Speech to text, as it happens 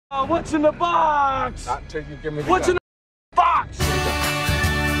What's in the box? Not until you give me the What's gun. in the box?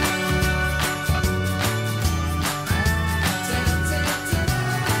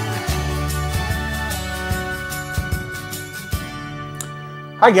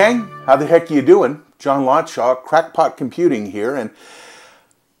 Hi gang, how the heck you doing? John Lotshaw, Crackpot Computing here, and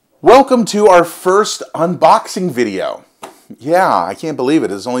welcome to our first unboxing video. Yeah, I can't believe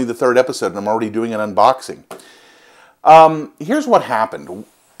it. It's only the third episode and I'm already doing an unboxing. Here's what happened.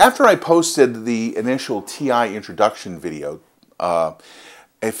 After I posted the initial TI introduction video, a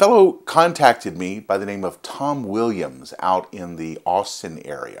fellow contacted me by the name of Tom Williams out in the Austin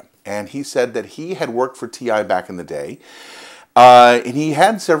area. And he said that he had worked for TI back in the day. And he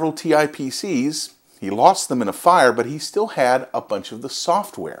had several TI PCs. He lost them in a fire, but he still had a bunch of the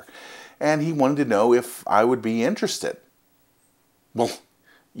software. And he wanted to know if I would be interested. Well,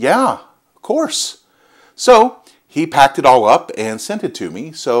 yeah, of course. So he packed it all up and sent it to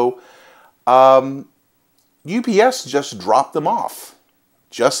me. So UPS just dropped them off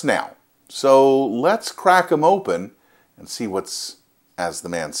just now. So let's crack them open and see what's, as the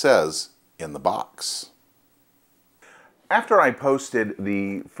man says, in the box. After I posted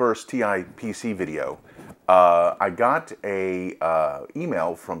the first TI PC video, I got a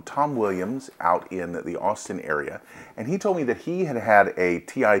email from Tom Williams out in the Austin area, and he told me that he had had a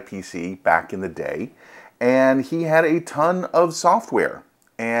TI PC back in the day, and he had a ton of software,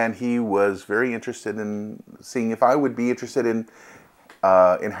 and he was very interested in seeing if I would be interested in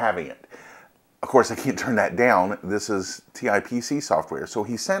having it. Of course, I can't turn that down. This is TI PC software, so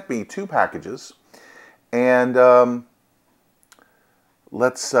he sent me 2 packages, and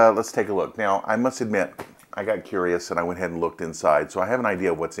Let's take a look. Now, I must admit, I got curious and I went ahead and looked inside, so I have an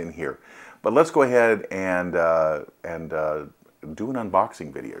idea of what's in here. But let's go ahead and do an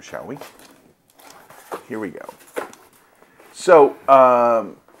unboxing video, shall we? Here we go. So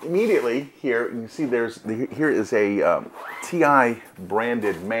immediately here, you can see here is a TI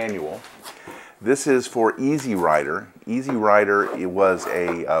branded manual. This is for EasyWriter. EasyWriter, it was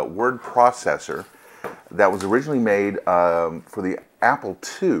a word processor that was originally made for the Apple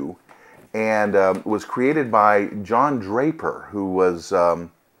II, and was created by John Draper, who was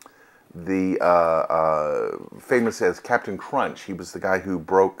famous as Captain Crunch. He was the guy who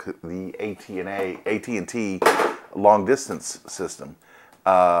broke the AT&T long distance system,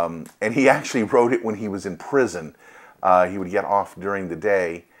 and he actually wrote it when he was in prison. He would get off during the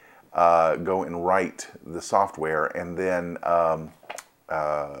day, go and write the software, and then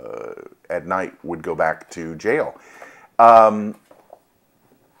at night would go back to jail.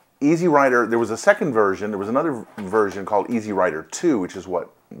 EasyWriter, there was a second version, there was another version called EasyWriter 2, which is what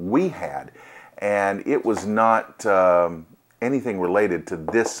we had, and it was not anything related to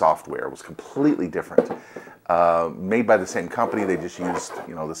this software. It was completely different. Made by the same company, they just used,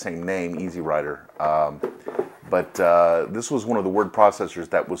 the same name, EasyWriter. But this was one of the word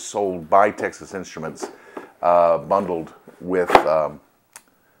processors that was sold by Texas Instruments, bundled with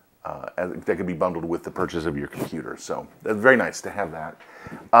that could be bundled with the purchase of your computer. So that's very nice to have that.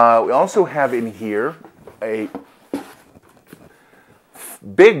 We also have in here a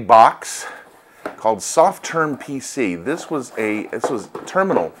big box called SoftTerm PC. This was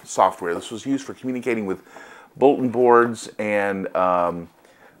terminal software. This was used for communicating with bulletin boards and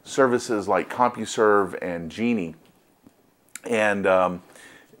services like CompuServe and Genie. And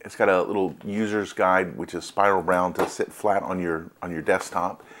it's got a little user's guide, which is spiral bound to sit flat on your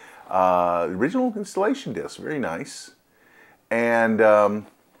desktop. Original installation disc, very nice. And wow,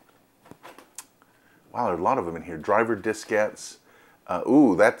 there are a lot of them in here. Driver diskettes.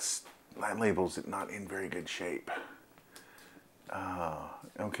 Ooh, that label's not in very good shape.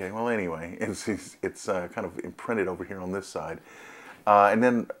 Okay, well anyway, it's kind of imprinted over here on this side. And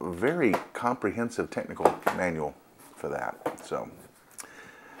then a very comprehensive technical manual for that. So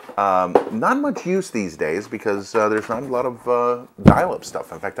not much use these days because there's not a lot of dial-up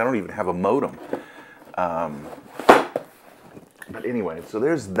stuff. In fact, I don't even have a modem. But anyway, so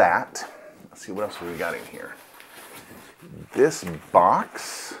there's that. Let's see what else we got in here. This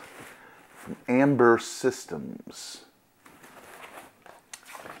box from Amber Systems.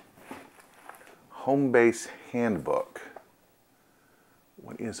 Homebase Handbook.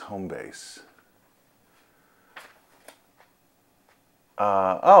 What is Homebase?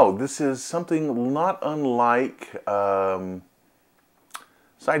 Oh, this is something not unlike Sidekit,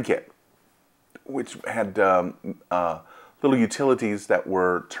 which had little utilities that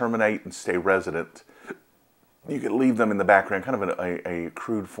were terminate and stay resident. You could leave them in the background, kind of a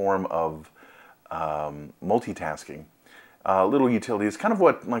crude form of multitasking. Little utilities, kind of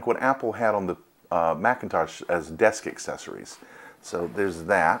like what Apple had on the Macintosh as desk accessories. So there's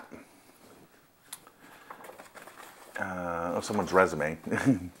that. Someone's resume.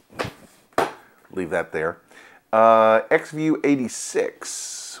 Leave that there. XView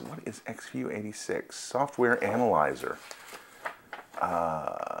 86. What is XView 86? Software analyzer.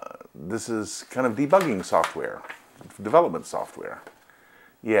 This is kind of debugging software, development software.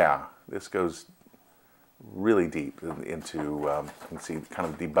 Yeah, this goes really deep into, you can see kind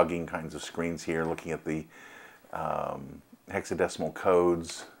of debugging kinds of screens here, looking at the hexadecimal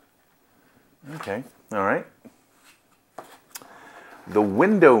codes. Okay, all right. The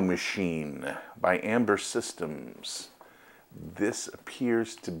Window Machine by Amber Systems. This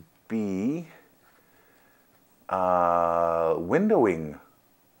appears to be windowing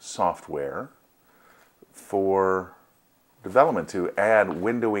software for development to add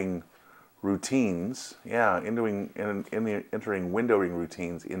windowing routines. Yeah, entering windowing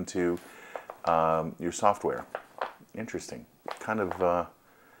routines into your software. Interesting. Kind of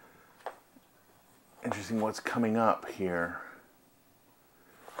interesting what's coming up here.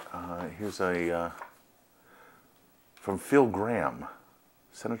 Here's a from Phil Gramm,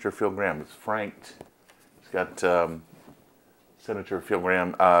 Senator Phil Gramm. It's franked. It's got Senator Phil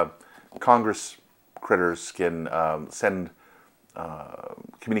Gramm. Congress critters can send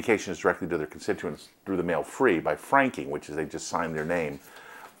communications directly to their constituents through the mail free by franking, which is they just sign their name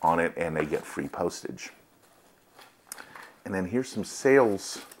on it and they get free postage. And then here's some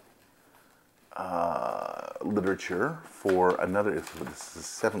sales literature for another. This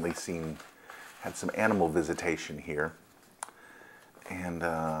is definitely had some animal visitation here, and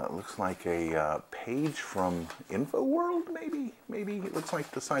it looks like a page from InfoWorld. Maybe it looks like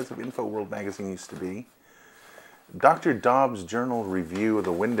the size of InfoWorld magazine used to be. Dr. Dobbs' journal review of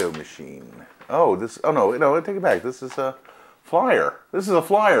the Window Machine. Oh, no, I take it back. This is a flyer. This is a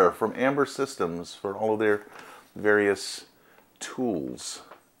flyer from Amber Systems for all of their various tools.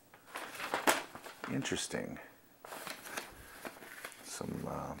 Interesting.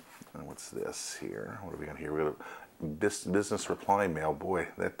 What's this here? What do we got here? We got a business reply mail. Boy,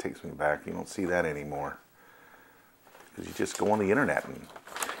 that takes me back. You don't see that anymore because you just go on the internet and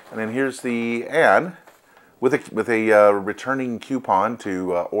then here's the ad with a returning coupon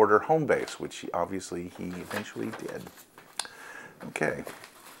to order Homebase, which obviously he eventually did. Okay.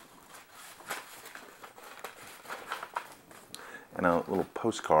 And a little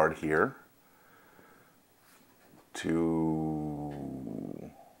postcard here to,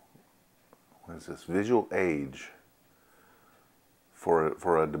 what is this? Visual Age for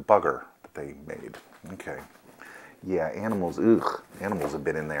a debugger that they made. Okay. Yeah, animals, ugh. Animals have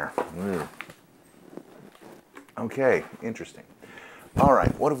been in there. Ugh. Okay, interesting. All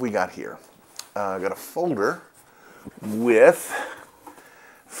right, what have we got here? I've got a folder with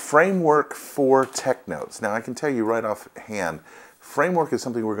framework for tech notes. Now, I can tell you right offhand, framework is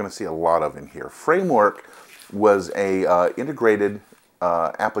something we're going to see a lot of in here. Framework was a integrated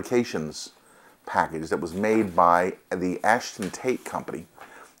applications package that was made by the Ashton Tate company.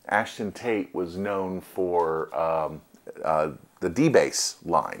 Ashton Tate was known for the DBase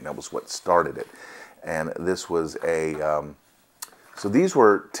line. That was what started it. And this was a, so these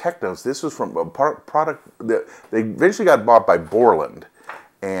were tech notes. This was from a product that they eventually got bought by Borland.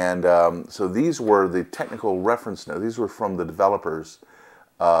 And so these were the technical reference notes. These were from the developers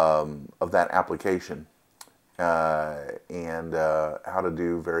of that application. And how to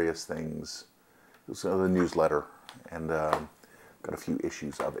do various things. So the newsletter, and got a few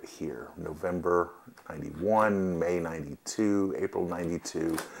issues of it here. November 91, May 92, April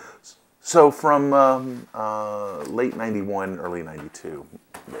 92. So from late 91, early 92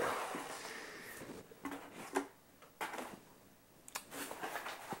 there.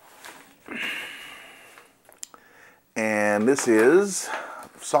 And this is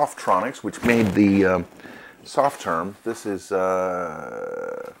Softronics, which made the soft term. This is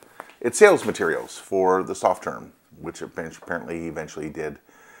it's sales materials for the soft term, which apparently he eventually did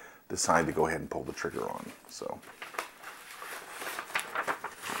decide to go ahead and pull the trigger on. So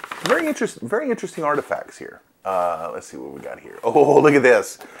very interesting artifacts here. Let's see what we got here. Oh, look at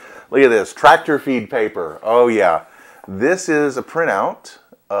this. Look at this. Tractor feed paper. Oh yeah. This is a printout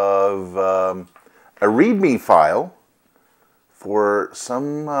of a README file for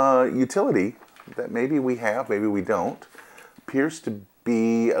some utility that maybe we have, maybe we don't. Appears to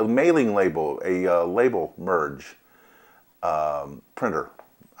be a mailing label, a label merge printer,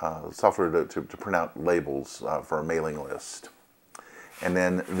 software to print out labels for a mailing list. And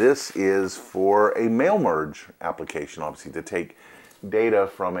then this is for a mail merge application, obviously, to take data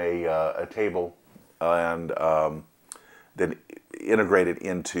from a table and then integrate it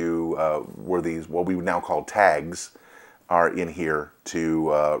into where these, what we would now call tags, are in here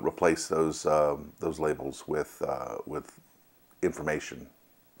to replace those labels with information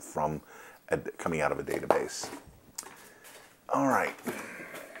from coming out of a database. All right.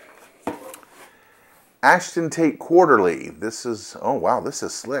 Ashton Tate Quarterly. This is, oh wow, this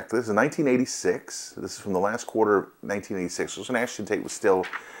is slick. This is 1986. This is from the last quarter of 1986. This is when Ashton Tate was still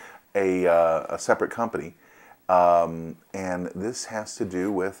a separate company. And this has to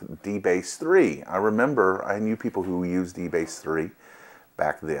do with DBase 3. I remember, I knew people who used DBase 3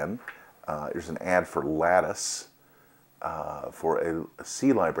 back then. There's an ad for Lattice for a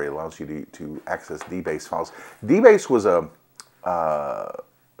C library that allows you to access DBase files. DBase was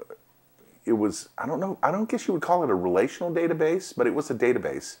it was, I don't guess you would call it a relational database, but it was a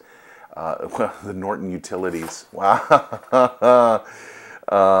database. The Norton Utilities. Wow.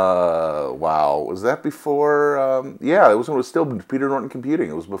 Wow. Was that before? Yeah, it was when it was still Peter Norton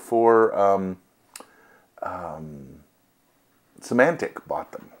Computing. It was before Symantec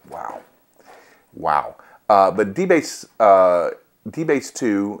bought them. Wow. Wow. But DBase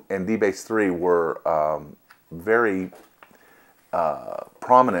 2 and DBase 3 were very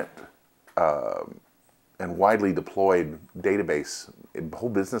prominent and widely deployed database. Whole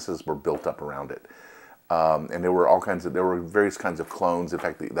businesses were built up around it. And there were various kinds of clones. In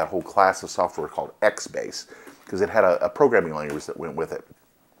fact, that whole class of software called XBase, because it had a programming language that went with it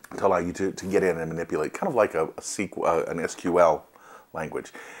to allow you to get in and manipulate, kind of like an SQL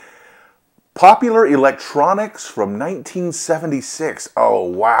language. Popular Electronics from 1976. Oh,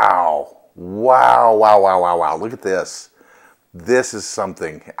 wow. Wow, wow, wow, wow, wow. Look at this. This is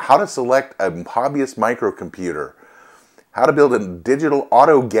something. How to select a hobbyist microcomputer. How to build a digital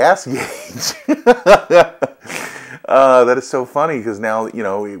auto gas gauge. That is so funny because now, you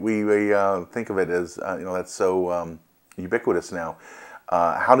know, we think of it as, you know, that's so ubiquitous now.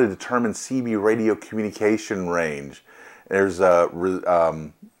 How to determine CB radio communication range. There's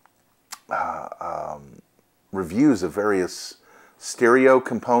reviews of various stereo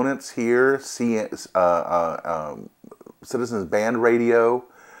components here. Citizens Band Radio.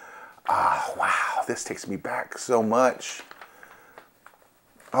 Oh, wow, this takes me back so much.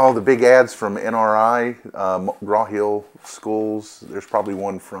 Oh, the big ads from NRI, Graw Hill Schools. There's probably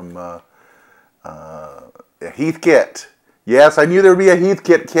one from Heathkit. Yes, I knew there would be a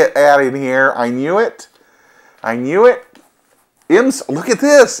Heathkit kit ad in here. I knew it. I knew it. Look at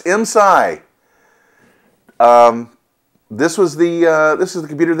this, MSI. This is the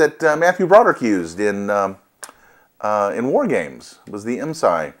computer that Matthew Broderick used in War Games. It was the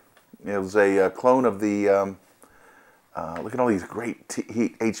MSI. It was a clone of the, look at all these great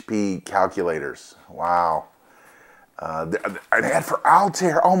HP calculators. Wow. An ad for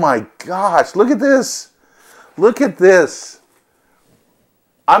Altair. Oh my gosh, look at this. Look at this.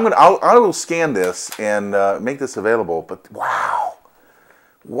 I will scan this and make this available, but wow.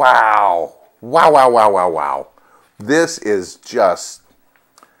 Wow. Wow, wow, wow, wow, wow. This is just,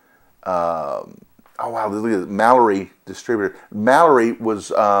 oh wow, look at Mallory distributor. Mallory was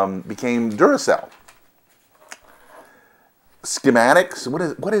became Duracell. Schematics. What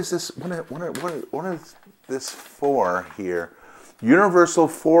is this? What is this for here? Universal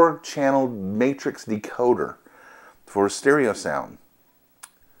 4-channel matrix decoder for stereo sound.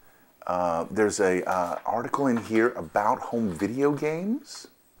 There's a article in here about home video games.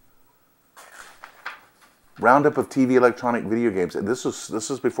 Roundup of TV electronic video games. And this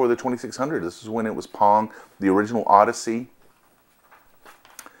was before the 2600. This is when it was Pong, the original Odyssey.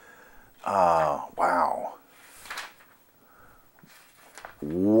 Wow.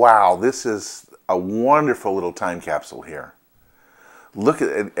 Wow, this is a wonderful little time capsule here. Look at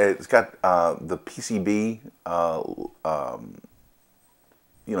it. It's got the PCB.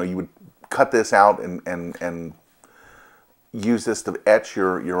 You know, you would cut this out and use this to etch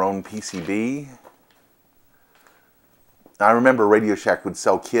your own PCB. I remember Radio Shack would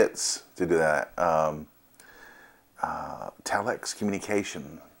sell kits to do that. Telex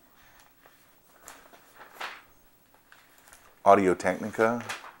Communication. Audio Technica.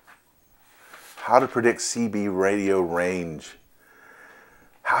 How to predict CB radio range.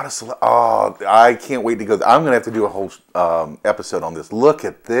 How to select. Oh, I can't wait to go. I'm going to have to do a whole episode on this. Look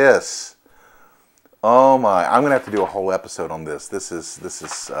at this. Oh my. I'm going to have to do a whole episode on this. This is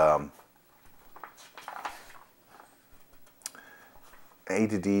A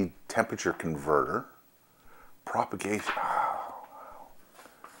to D temperature converter, propagation. Oh, wow.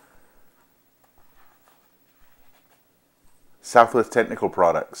 Southwest Technical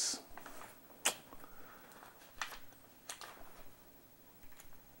Products.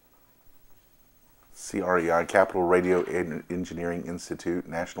 CREI, Capital Radio Engineering Institute,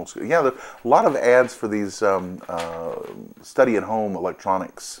 National School. Yeah, there are a lot of ads for these study-at-home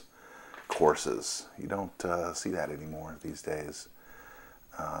electronics courses. You don't see that anymore these days.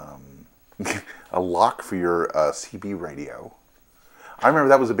 A lock for your CB radio. I remember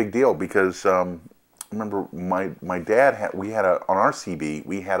that was a big deal because I remember my dad had, on our CB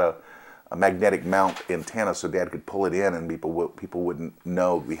we had a magnetic mount antenna, so Dad could pull it in, and people wouldn't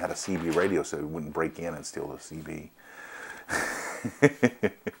know we had a CB radio, so he wouldn't break in and steal the CB.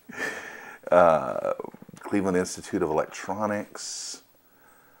 Cleveland Institute of Electronics.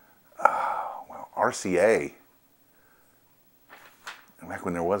 Well, RCA. Back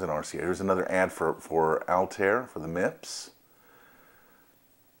when there was an RCA, there's another ad for Altair for the MIPS.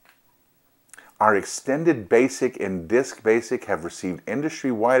 Our extended basic and disk basic have received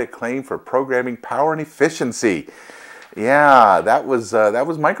industry-wide acclaim for programming power and efficiency. Yeah, that was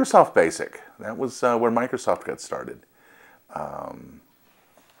Microsoft Basic. That was where Microsoft got started.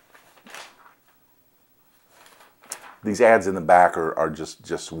 These ads in the back are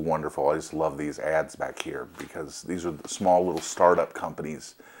just wonderful. I just love these ads back here because these are the small little startup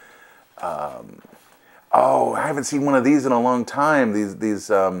companies. Oh, I haven't seen one of these in a long time. These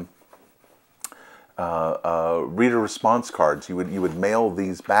reader response cards. You would mail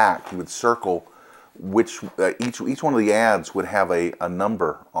these back. You would circle which each one of the ads would have a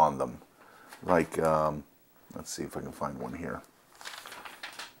number on them. Like let's see if I can find one here.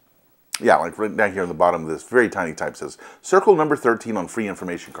 Yeah, like right down here on the bottom of this very tiny type says circle number 13 on free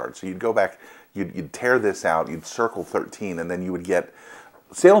information card. So you'd go back, you'd tear this out, you'd circle 13, and then you would get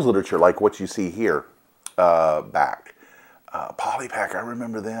sales literature like what you see here back. Polypack, I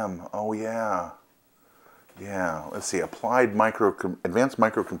remember them. Oh yeah. Yeah, let's see, advanced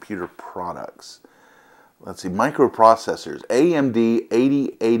microcomputer products. Let's see, microprocessors, AMD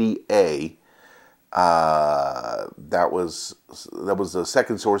 8080A. That was the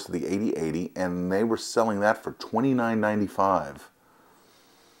second source of the 8080, and they were selling that for $29.95.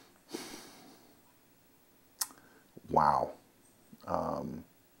 Wow.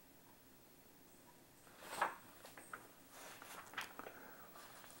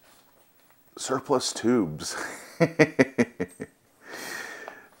 Surplus tubes.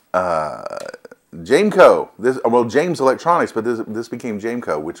 Jameco. Well, James Electronics, but this became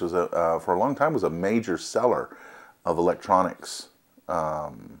Jameco, which was for a long time was a major seller of electronics.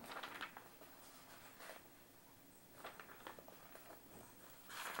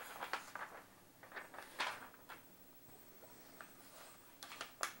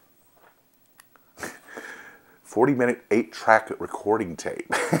 40-minute 8-track recording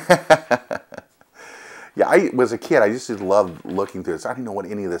tape. Yeah, I was a kid. I just loved looking through this. I didn't know what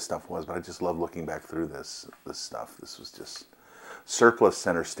any of this stuff was, but I just loved looking back through this stuff. This was just surplus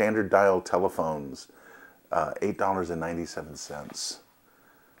center, standard dial telephones, $8.97.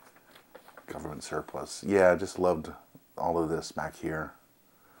 Government surplus. Yeah, I just loved all of this back here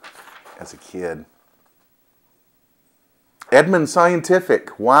as a kid. Edmund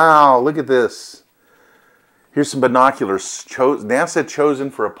Scientific. Wow, look at this. Here's some binoculars. NASA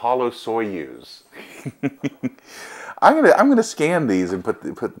chosen for Apollo Soyuz. I'm gonna scan these and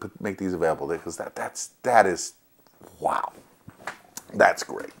make these available because that is wow. That's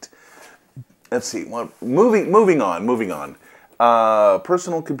great. Let's see. Well, moving on.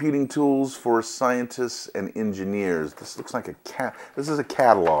 Personal computing tools for scientists and engineers. This looks like this is a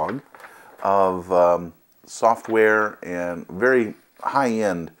catalog of software and very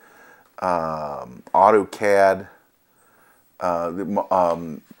high-end AutoCAD,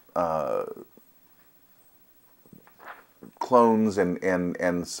 clones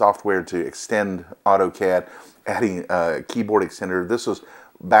and software to extend AutoCAD, adding a keyboard extender. This was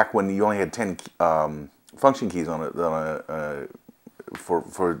back when you only had 10 function keys on it.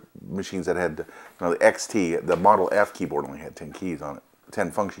 For machines that had, the XT, the Model F keyboard only had 10 keys on it, 10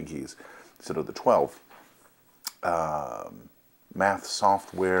 function keys instead of the 12. Math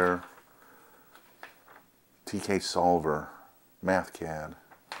software, TK Solver, MathCAD.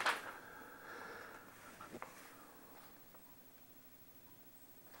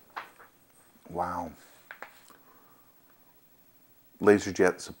 Wow.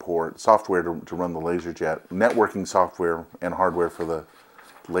 LaserJet support, software to run the LaserJet, networking software and hardware for the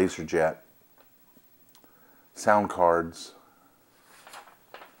LaserJet, sound cards,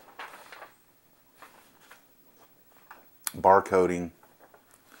 barcoding,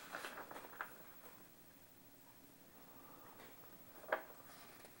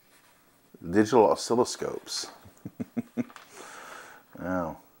 digital oscilloscopes.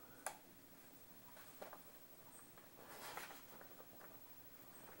 Wow.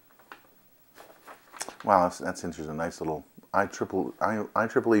 Wow, that's interesting. Nice little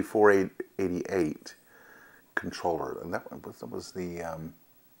IEEE 488 controller, and that was the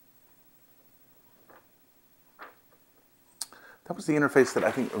that was the interface that I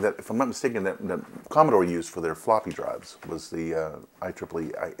think that, if I'm not mistaken, that Commodore used for their floppy drives was the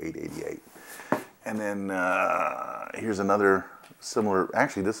IEEE 888. And then here's another similar.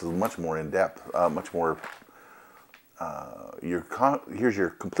 Actually, this is much more in depth, much more. Here's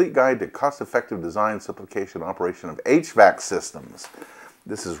your complete guide to cost-effective design, simplification, and operation of HVAC systems.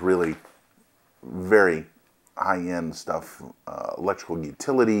 This is really very high-end stuff, electrical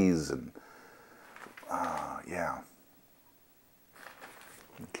utilities, and yeah.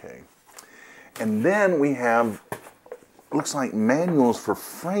 Okay. And then we have, looks like manuals for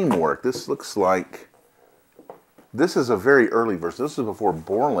framework. This looks like, this is a very early version. This is before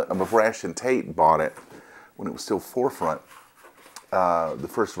before Ashton Tate bought it, when it was still Forefront, the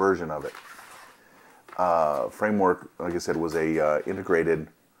first version of it. Framework, like I said, was a integrated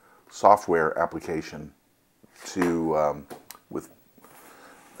software application to with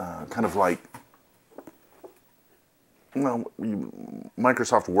kind of like, well,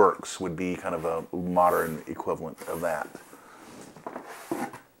 Microsoft Works would be kind of a modern equivalent of that.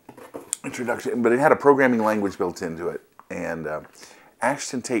 Introduction, but it had a programming language built into it, and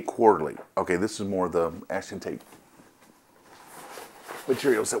Ashton Tate Quarterly. Okay, this is more the Ashton Tate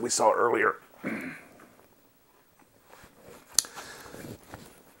materials that we saw earlier.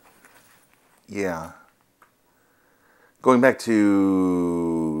 Yeah. Going back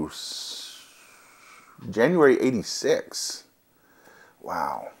to January '86.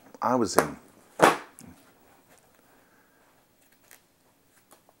 Wow. I was in.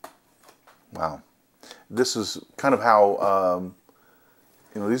 Wow. This is kind of how,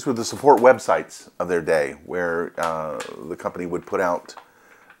 you know, these were the support websites of their day, where the company would put out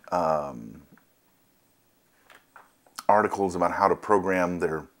articles about how to program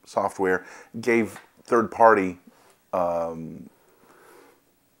their software, gave third-party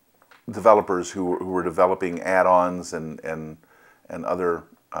developers who were developing add-ons and other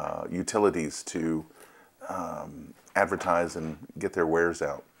utilities to advertise and get their wares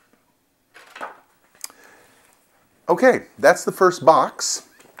out. Okay, that's the first box.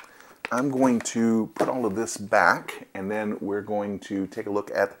 I'm going to put all of this back, and then we're going to take a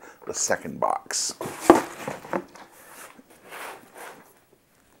look at the second box.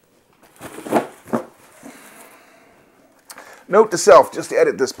 Note to self, just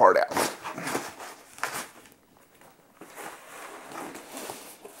edit this part out.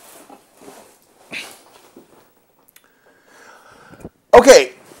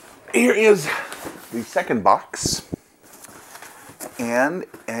 Okay, here is the second box, and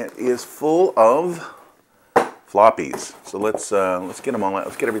it is full of floppies. So let's get them all out.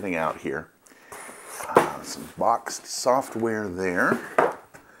 Let's get everything out here. Some boxed software there,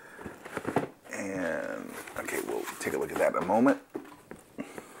 and okay, we'll take a look at that in a moment.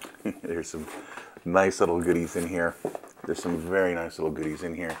 There's some nice little goodies in here. There's some very nice little goodies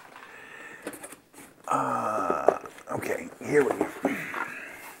in here. Okay, here we go.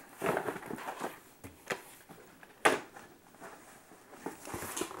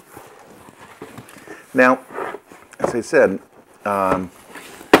 Now, as I said, I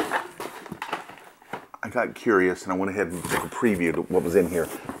got curious and I went ahead and took a preview of what was in here.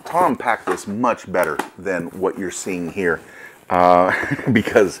 Tom packed this much better than what you're seeing here,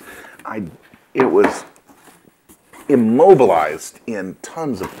 because it was immobilized in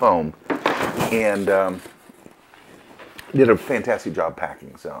tons of foam, and did a fantastic job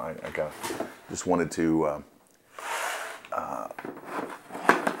packing. So I just wanted to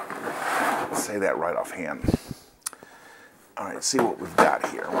say that right offhand. All right, see what we've got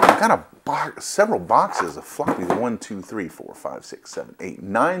here. Well, we've got several boxes of floppy. 1, 2, 3, 4, 5, 6, 7, 8,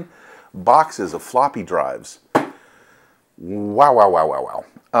 9 boxes of floppy drives. Wow, wow, wow, wow,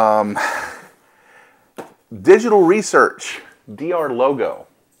 wow. Digital Research, DR Logo.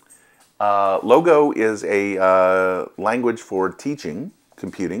 Logo is a language for teaching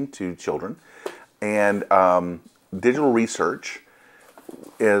computing to children, and Digital Research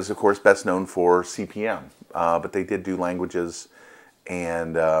is, of course, best known for CPM, but they did do languages,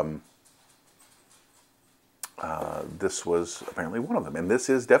 and this was apparently one of them. And this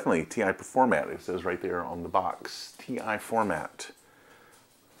is definitely TI format. It says right there on the box, TI format.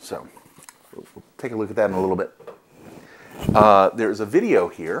 So we'll take a look at that in a little bit. There's a video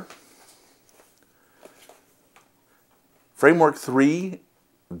here. Framework 3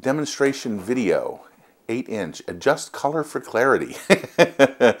 demonstration video, 8-inch. Adjust color for clarity.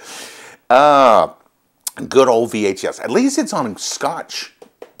 Good old VHS. At least it's on Scotch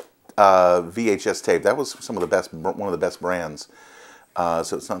VHS tape. That was some of the best, one of the best brands.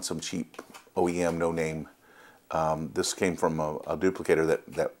 So it's not some cheap OEM, no name. This came from a duplicator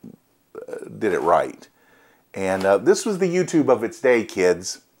that did it right. And this was the YouTube of its day,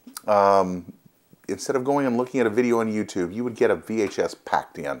 kids. Instead of going and looking at a video on YouTube, you would get a VHS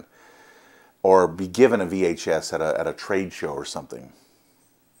packed in, or be given a VHS at a trade show or something.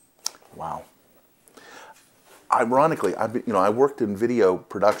 Wow. Ironically, I worked in video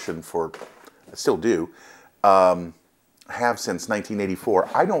production I still do, have since 1984.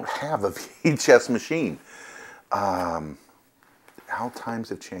 I don't have a VHS machine. How times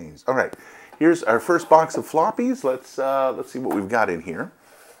have changed. All right, here's our first box of floppies. Let's see what we've got in here.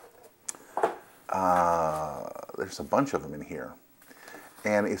 There's a bunch of them in here,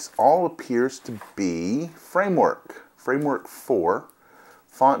 and it all appears to be Framework 4.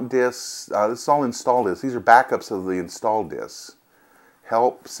 Font disks, this is all installed disks. These are backups of the installed disks.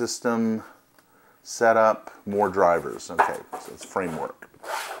 Help, system, setup, more drivers. Okay, so it's Framework.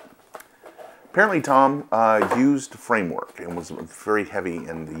 Apparently Tom used Framework and was very heavy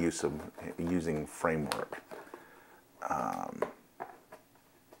in the use of using Framework. We're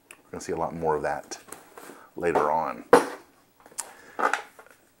going to see a lot more of that later on.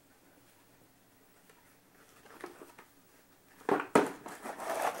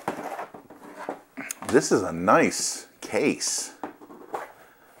 This is a nice case.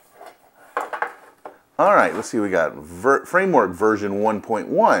 All right, let's see what we got. Framework version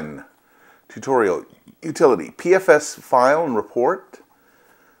 1.1. Tutorial utility. PFS file and report.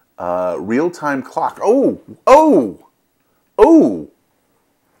 Real-time clock. Oh!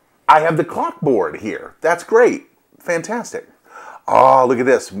 I have the clock board here. That's great. Fantastic. Oh, look at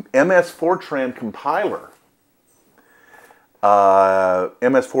this. MS Fortran compiler.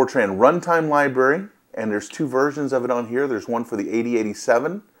 MS Fortran runtime library. And there's two versions of it on here. There's one for the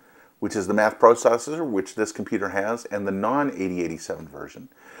 8087, which is the math processor, which this computer has, and the non-8087 version.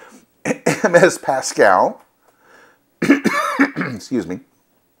 MS Pascal, excuse me,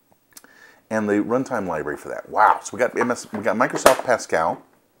 and the runtime library for that. Wow! So we got Microsoft Pascal,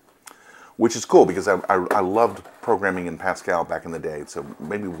 which is cool because I loved programming in Pascal back in the day. So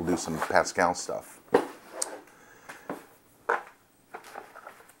maybe we'll do some Pascal stuff.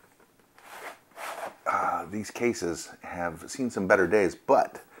 These cases have seen some better days,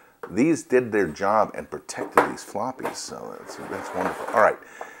 but these did their job and protected these floppies, so that's wonderful. All right,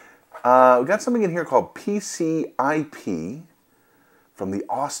 we got something in here called PCIP from the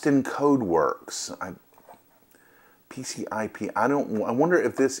Austin Code Works. PCIP. I wonder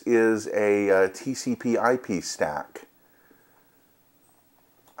if this is a TCP/IP stack.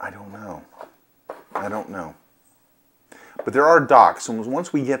 I don't know. But there are docs, and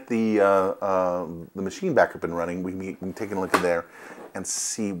once we get the machine back up and running, we can take a look in there and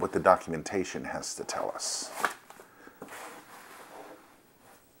see what the documentation has to tell us.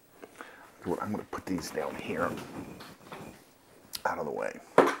 I'm going to put these down here, out of the way.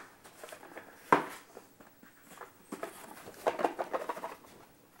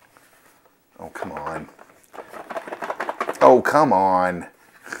 Oh, come on. Oh, come on.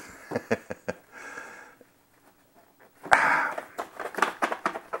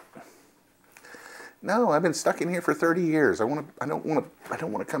 No, I've been stuck in here for 30 years. I don't want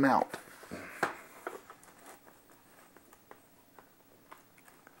to come out.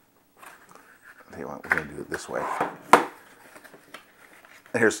 I'll tell you what, we're going to do it this way.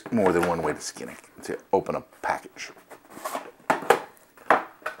 There's more than one way to skin it, to open a package.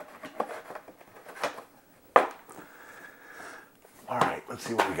 All right, let's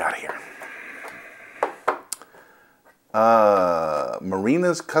see what we got here.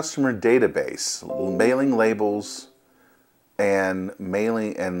 Marina's customer database, mailing labels, and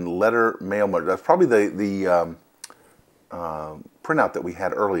mailing and letter mail. That's probably the printout that we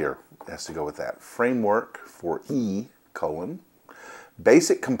had earlier. Has to go with that. Framework for E :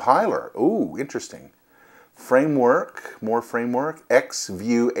 basic compiler. Ooh, interesting. Framework, more framework.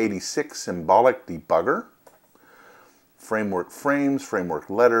 XView86 symbolic debugger. Framework frames, framework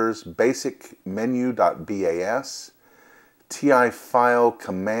letters, basic menu.bas. TI file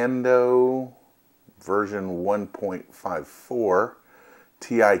commando version 1.54,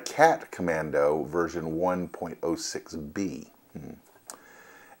 TI cat commando version 1.06b.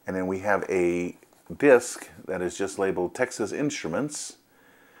 And then we have a disk that is just labeled Texas Instruments,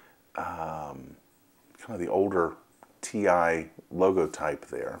 kind of the older TI logo type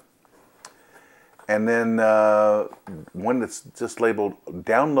there. And then one that's just labeled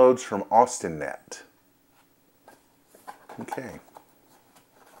downloads from AustinNet. Okay.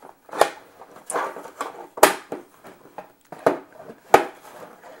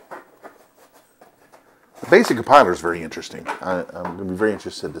 basic compiler is very interesting. I'm going to be very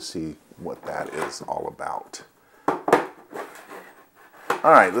interested to see what that is all about.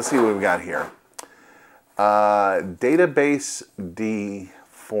 All right, let's see what we've got here. Database D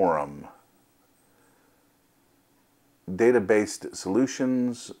Forum. Database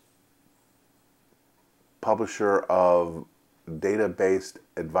Solutions, publisher of Database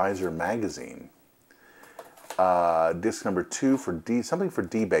Advisor magazine. Disk number 2 for D, something for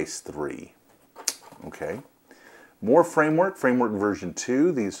DBase 3. Okay. More framework version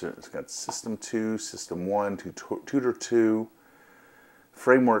 2. These are, it's got System 2, System 1, Tutor 2,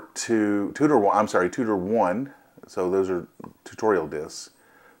 Framework 2, Tutor 1, I'm sorry, Tutor 1. So those are tutorial disks.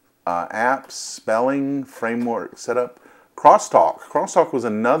 Apps, spelling, framework, setup. Crosstalk. Crosstalk was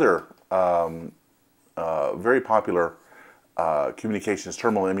another very popular communications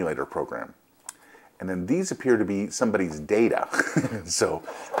terminal emulator program. And then these appear to be somebody's data. So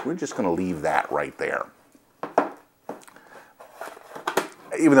we're just going to leave that right there.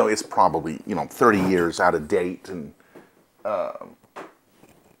 Even though it's probably, 30 years out of date and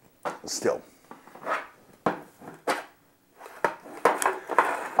still.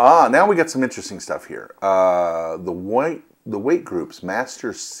 Now we got some interesting stuff here. The weight groups,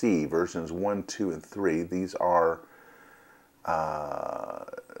 Master C, versions 1, 2, and 3. These are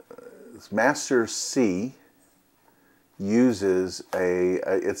Master C uses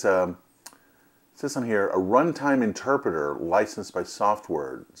it says on here, a runtime interpreter licensed by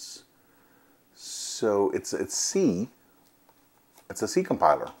Softwords. So it's C. It's a C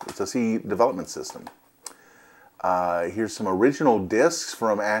compiler. It's a C development system. Here's some original disks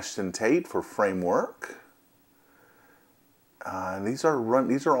from Ashton Tate for framework. These are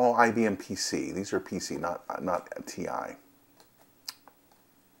all IBM PC. These are PC, not TI.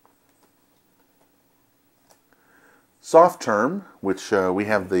 Soft term, which we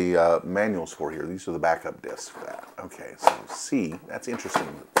have the manuals for here. These are the backup disks for that. Okay, so C. That's interesting.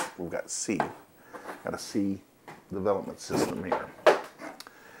 We've got C. Got a C development system here.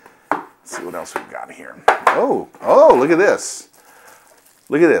 Let's see what else we've got here. Oh, look at this.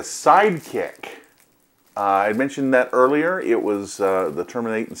 Look at this. Sidekick. I mentioned that earlier. It was the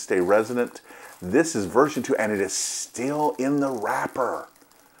Terminate and Stay Resident. This is version 2, and it is still in the wrapper.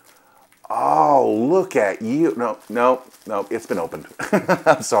 Oh, look at you. No, it's been opened.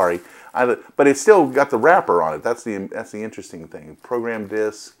 I'm sorry. But it's still got the wrapper on it. That's the interesting thing. Program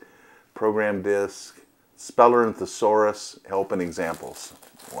disk, speller and thesaurus, help and examples.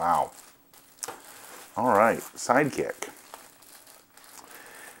 Wow. All right, Sidekick.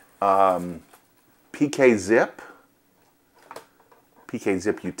 PKZip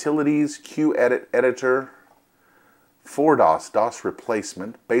utilities, QEdit editor, 4DOS, DOS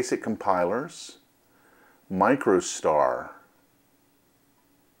replacement, basic compilers, MicroStar,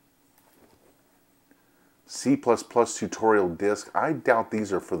 C++ tutorial disk. I doubt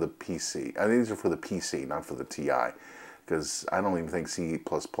these are for the PC. I think these are for the PC, not for the TI, because I don't even think C++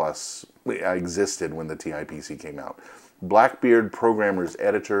 existed when the TI PC came out. Blackbeard Programmer's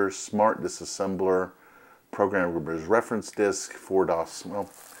Editor, Smart Disassembler, Programmer's Reference Disk, 4DOS. Well,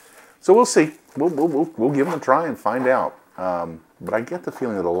 so we'll see. We'll give them a try and find out. But I get the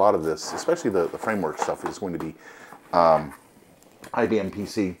feeling that a lot of this, especially the framework stuff, is going to be IBM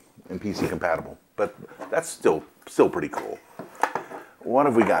PC and PC compatible. But that's still pretty cool. What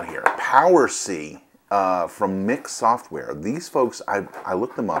have we got here? PowerC from Mix Software. These folks, I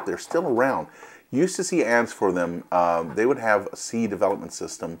looked them up. They're still around. Used to see ads for them. They would have a C development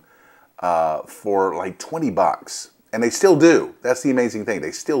system for like 20 bucks. And they still do. That's the amazing thing.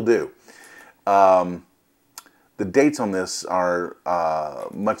 They still do. The dates on this are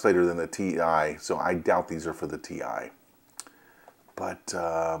much later than the TI, so I doubt these are for the TI. But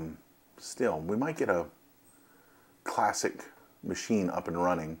still, we might get a classic machine up and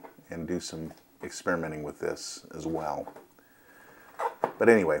running and do some experimenting with this as well. But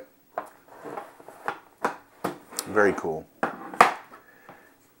anyway, very cool.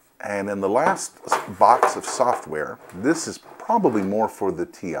 And then the last box of software, this is probably more for the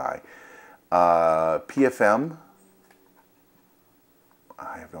TI. PFM,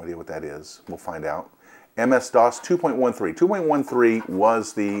 I have no idea what that is. We'll find out. MS-DOS 2.13. 2.13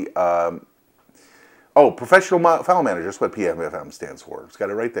 was the, Professional File Manager. That's what PFM stands for. It's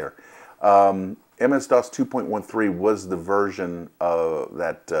got it right there. MS-DOS 2.13 was the version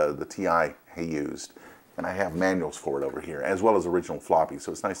that the TI used. And I have manuals for it over here, as well as original floppy,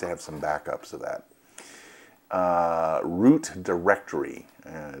 so it's nice to have some backups of that. Root directory,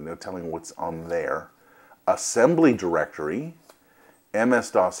 no telling what's on there. Assembly directory,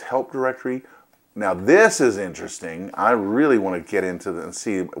 MS-DOS help directory. Now this is interesting. I really want to get into and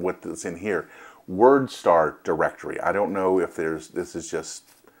see what's in here. WordStar directory. I don't know if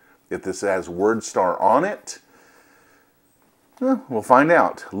if this has WordStar on it. Well, we'll find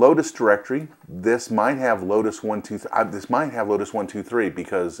out. Lotus directory. This might have Lotus 123. This might have Lotus 123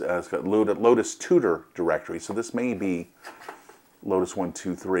 because it's got Lotus Tutor directory. So this may be Lotus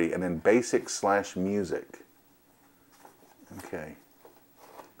 123, and then basic/music. Okay,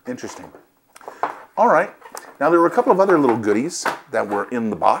 interesting. All right. Now there were a couple of other little goodies that were in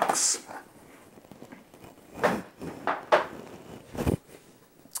the box.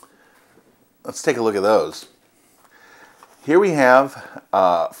 Let's take a look at those. Here we have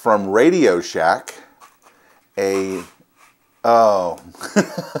from Radio Shack a wah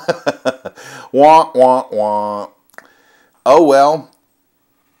wah wah. Oh well.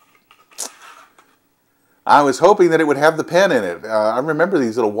 I was hoping that it would have the pen in it. I remember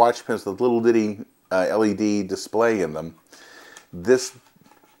these little watch pens with little bitty LED display in them. This,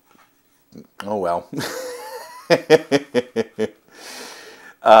 oh well.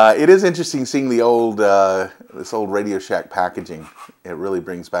 It is interesting seeing the old, this old Radio Shack packaging. It really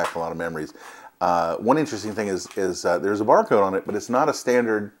brings back a lot of memories. One interesting thing is there's a barcode on it, but it's not a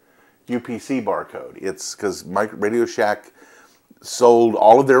standard UPC barcode. It's because Radio Shack sold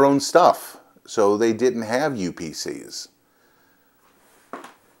all of their own stuff, so they didn't have UPCs.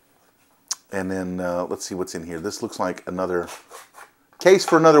 And then let's see what's in here. This looks like another case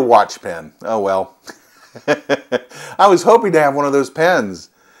for another watch pen. Oh well. I was hoping to have one of those pens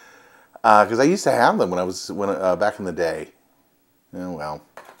because I used to have them when I was back in the day. Oh well.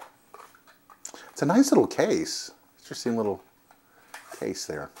 It's a nice little case. Interesting little case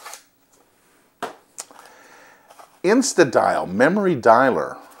there. InstaDial memory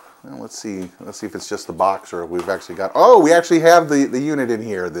dialer. Well, let's see if it's just the box or if we've actually got. Oh, we actually have the unit in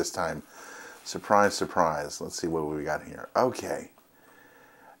here this time. Surprise, surprise. Let's see what we got here. Okay.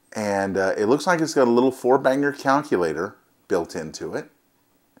 And it looks like it's got a little 4-banger calculator built into it.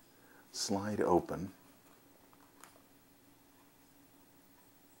 Slide open.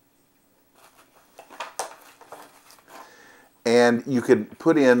 And you could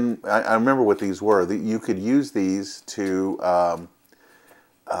put in, I remember what these were, you could use these to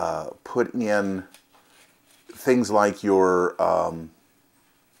put in things like your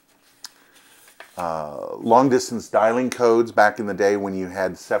long-distance dialing codes back in the day when you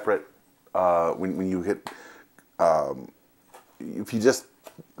had separate, when you hit, if you just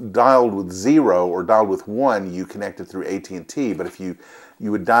dialed with 0 or dialed with 1, you connected through AT&T. But if you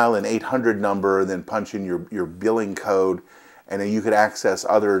would dial an 800 number and then punch in your billing code, and then you could access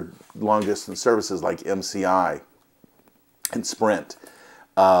other long-distance services like MCI and Sprint.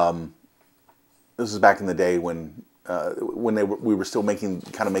 This is back in the day when we were still making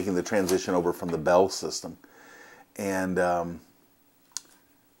the transition over from the Bell system, and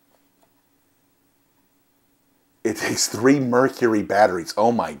it takes 3 Mercury batteries.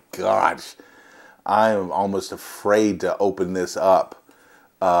 Oh my gosh, I am almost afraid to open this up.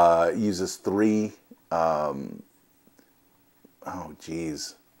 Uses 3. Oh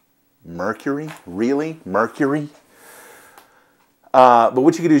geez, Mercury? Really, Mercury? But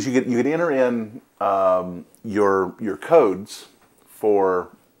what you could do is you could enter in your codes for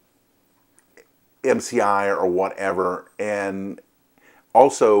MCI or whatever, and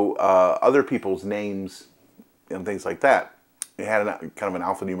also other people's names and things like that. It had kind of an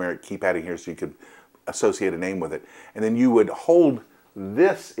alphanumeric keypad in here, so you could associate a name with it, and then you would hold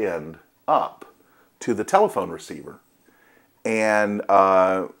this end up to the telephone receiver, and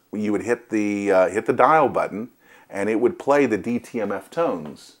you would hit the dial button, and it would play the DTMF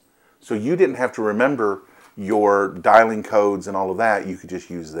tones. So you didn't have to remember your dialing codes and all of that. You could just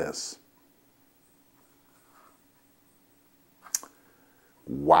use this.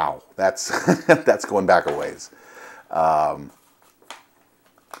 Wow, that's that's going back a ways.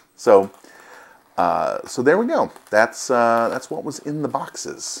 So there we go. That's what was in the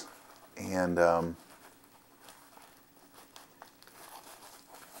boxes, and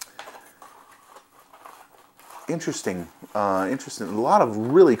interesting. A lot of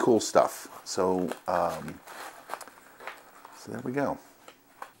really cool stuff. So there we go.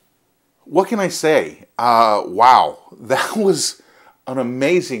 What can I say? Wow, that was an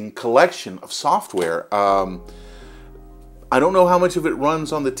amazing collection of software. I don't know how much of it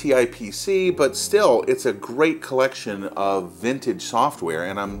runs on the TI PC, but still, it's a great collection of vintage software,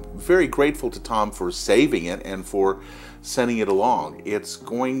 and I'm very grateful to Tom for saving it and for sending it along. It's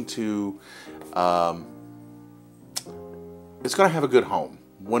going to have a good home,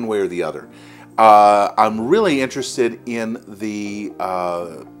 one way or the other. I'm really interested in the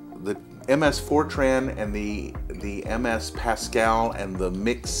MS Fortran and the MS Pascal and the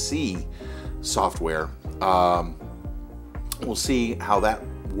Mix C software. We'll see how that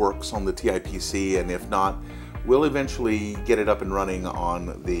works on the TI PC, and if not, we'll eventually get it up and running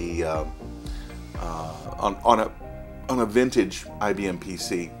on the on a vintage IBM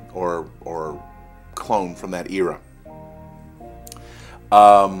PC or clone from that era.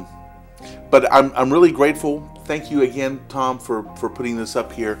 But I'm really grateful. Thank you again, Tom, for putting this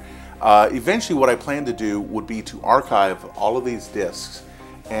up here. Eventually, what I plan to do would be to archive all of these discs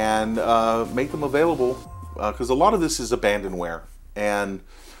and make them available, because a lot of this is abandonware, and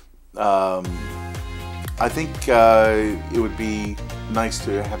I think it would be nice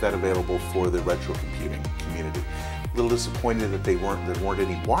to have that available for the retro computing community. A little disappointed that there weren't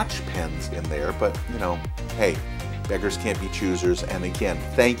any watch pens in there, but you know, hey, beggars can't be choosers. And again,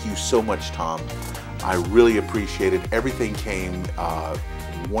 thank you so much, Tom. I really appreciate it. Everything came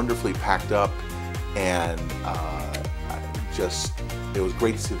wonderfully packed up, and it was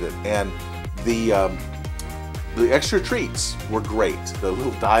great to see that. And the extra treats were great. The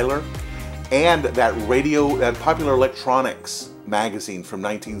little dialer and that Popular Electronics magazine from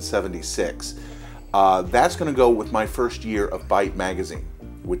 1976. That's going to go with my first year of Byte magazine,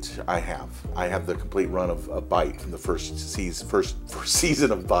 which I have. I have the complete run of Byte from the first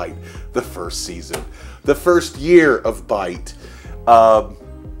season of Byte, the first year of Byte.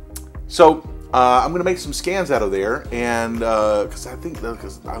 So I'm going to make some scans out of there, and because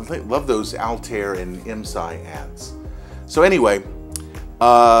I love those Altair and MSI ads. So anyway,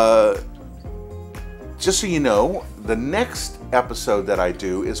 just so you know, the next episode that I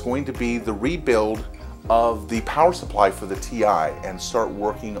do is going to be the rebuild of the power supply for the TI, and start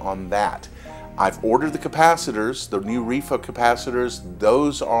working on that. I've ordered the capacitors, the new refa capacitors.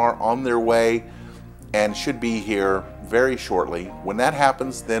 Those are on their way and should be here very shortly. When that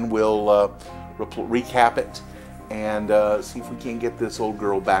happens, then we'll recap it and see if we can get this old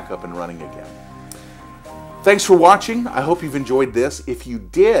girl back up and running again. Thanks for watching. I hope you've enjoyed this. If you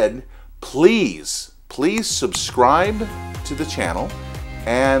did, please subscribe to the channel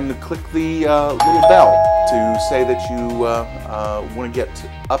and click the little bell to say that you want to get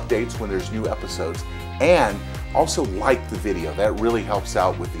updates when there's new episodes, and also like the video. That really helps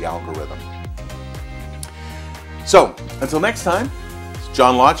out with the algorithm. So until next time, it's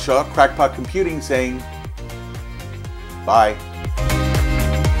John Lotshaw, Crackpot Computing, saying bye.